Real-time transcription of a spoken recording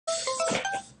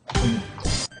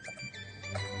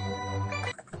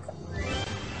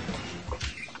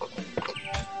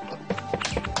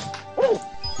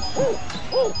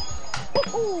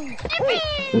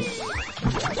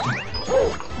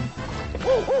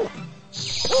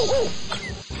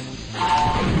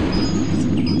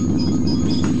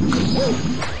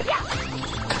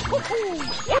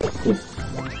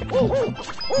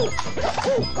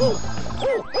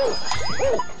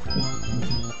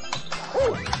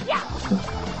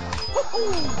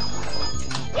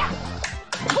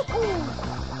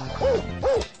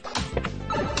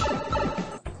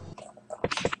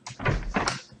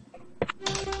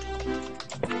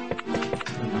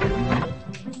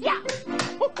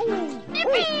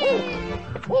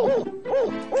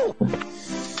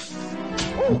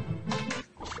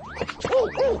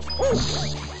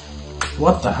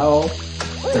What the hell?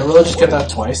 Did I really just get that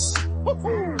twice? I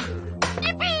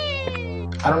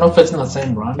don't know if it's in the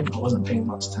same run. I wasn't paying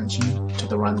much attention to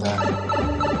the run that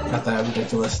got that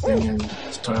ridiculous thing in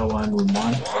Tutorial 1 Room 1.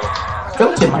 I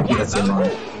feel like it might be the same run.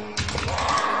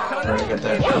 Where I get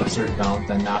that absurd mount,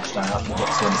 then nap style, I think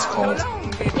that's what it's called.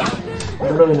 I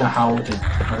don't really know how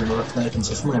to play it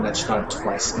consistently, and I just got it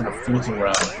twice in a fluky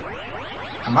row.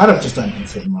 I might have just done an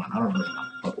insane run, I don't really know,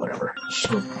 but whatever.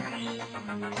 Sure.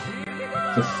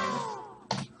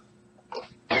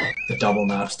 The double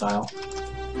nap style.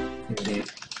 Indeed.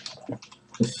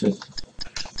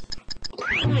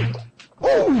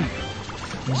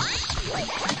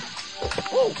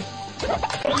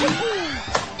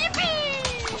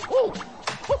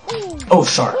 Oh,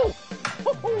 sharp.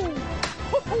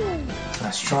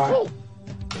 Nice try.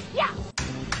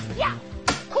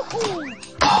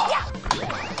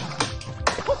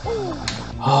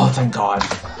 Oh, thank God.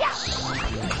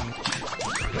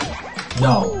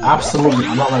 No, absolutely.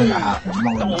 I'm not letting that happen. I'm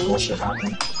not letting that bullshit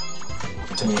happen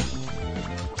to me.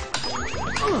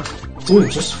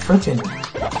 Dude, just freaking.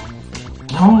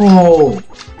 No!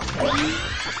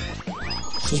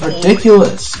 This is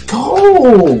ridiculous.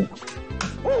 Go!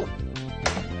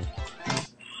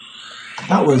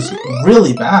 That was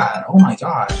really bad. Oh my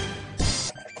God.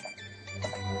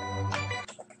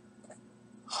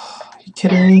 Are you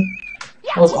kidding me?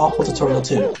 That was awful tutorial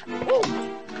too.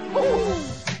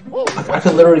 I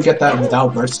could literally get that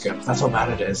without bird skip. That's how bad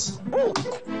it is.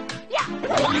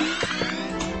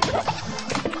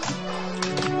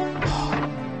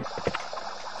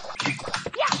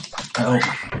 Oh,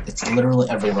 it's literally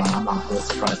every run. I'm not really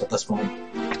surprised at this point.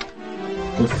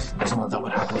 Oof, I don't know that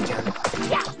would happen again.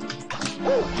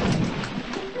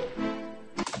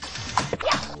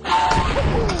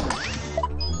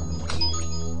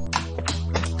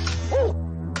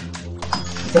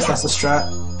 I guess that's the strat.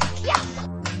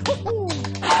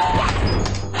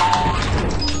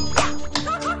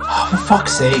 Oh, for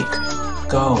fuck's sake.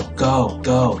 Go, go,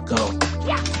 go, go.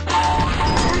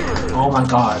 Oh my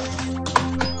God.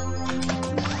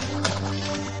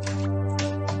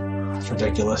 It's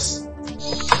ridiculous.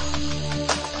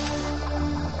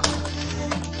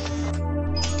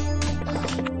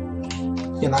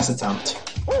 Yeah, nice attempt.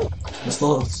 I'm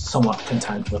still somewhat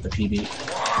content with the PB.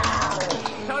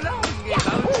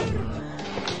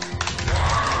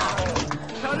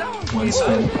 One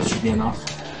spin should be enough.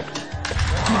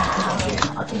 No,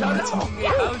 I can let it tell.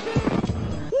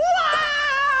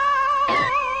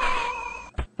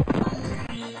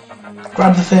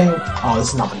 Grab the thing! Oh, this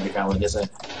is not going to be valid, is it?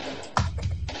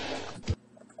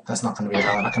 That's not going to be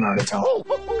valid, I can already tell.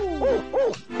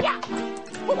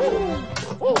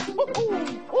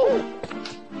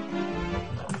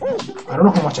 I don't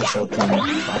know how much I choked on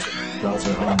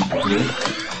browser on Blue.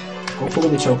 Hopefully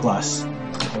we choke less.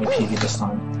 Maybe PV this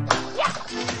time.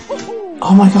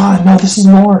 Oh my God, no, this is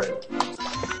more!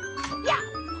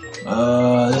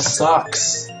 This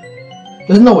sucks.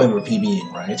 There's no way we're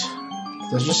PBing, right?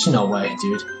 There's just no way,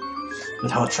 dude.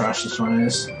 With how trash this one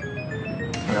is.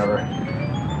 Whatever.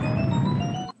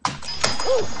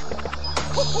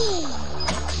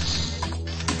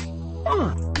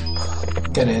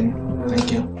 Get in.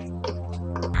 Thank you.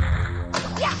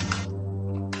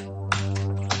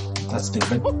 That's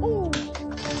stupid.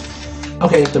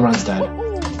 Okay, the run's dead.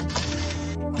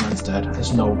 The run's dead.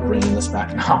 There's no bringing this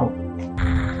back now.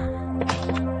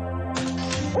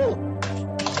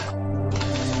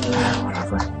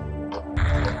 Whatever.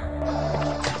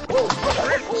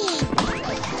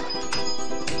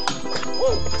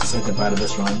 Say goodbye to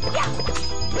this run.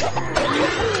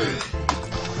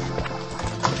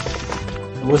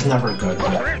 It was never good, but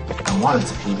I wanted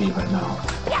to PB, but no.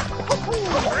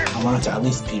 I wanted to at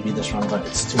least PB this run, but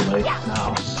it's too late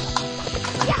now.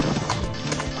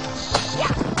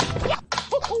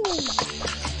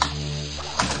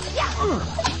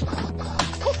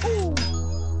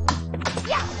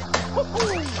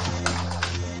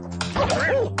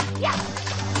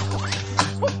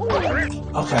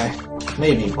 Okay,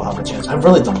 maybe we'll have a chance. I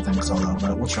really don't think so though,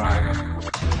 but we'll try.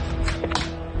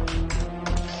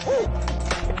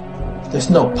 There's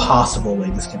no possible way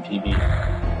this can PB,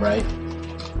 right?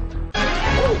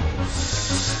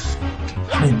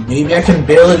 I mean, maybe I can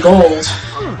barely gold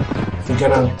if we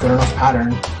get a good enough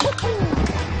pattern.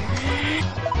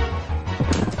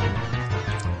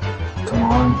 Come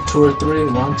on, 2 or 3,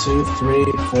 1, 2, 3,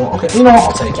 4. Okay, you know what?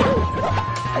 I'll take it.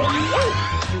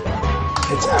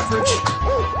 It's average.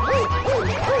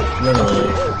 Literally.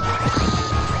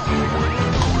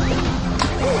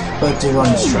 But dude run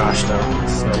is trash though,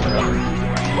 so whatever.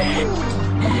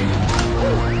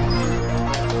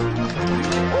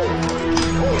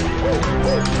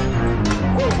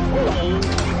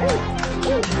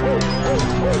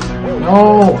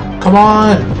 No! Come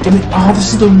on! Give me. Oh, this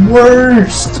is the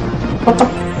worst! What the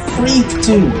freak,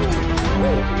 dude?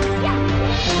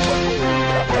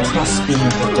 It's not speeding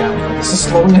it down. This is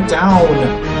slowing it down.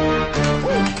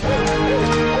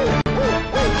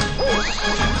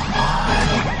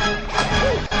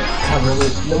 Really,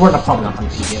 we're probably not going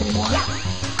to PB anymore.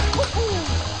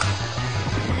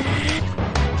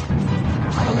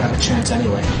 I don't have a chance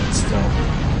anyway, still.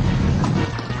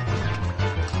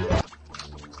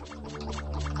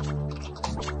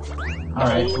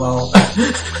 Alright, well...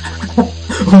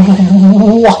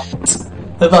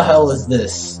 What the hell is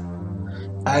this?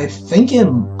 I think I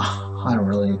don't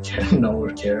really care, no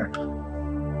care.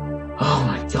 Oh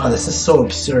my god, this is so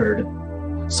absurd.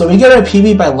 So we get a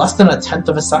PB by less than 1/10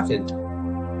 of a second.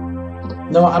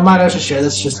 No, I might actually share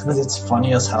this just because it's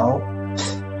funny as hell.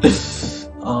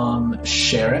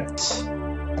 Share it.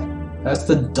 That's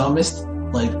the dumbest,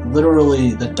 like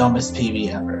literally the dumbest PB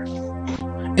ever.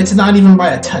 It's not even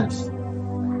by 1/10.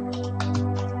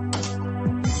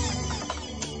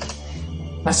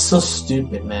 That's so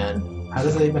stupid, man. How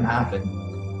does that even happen?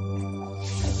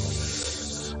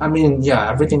 I mean, yeah,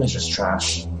 everything is just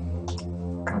trash.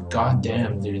 God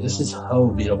damn, dude, this is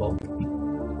so beatable.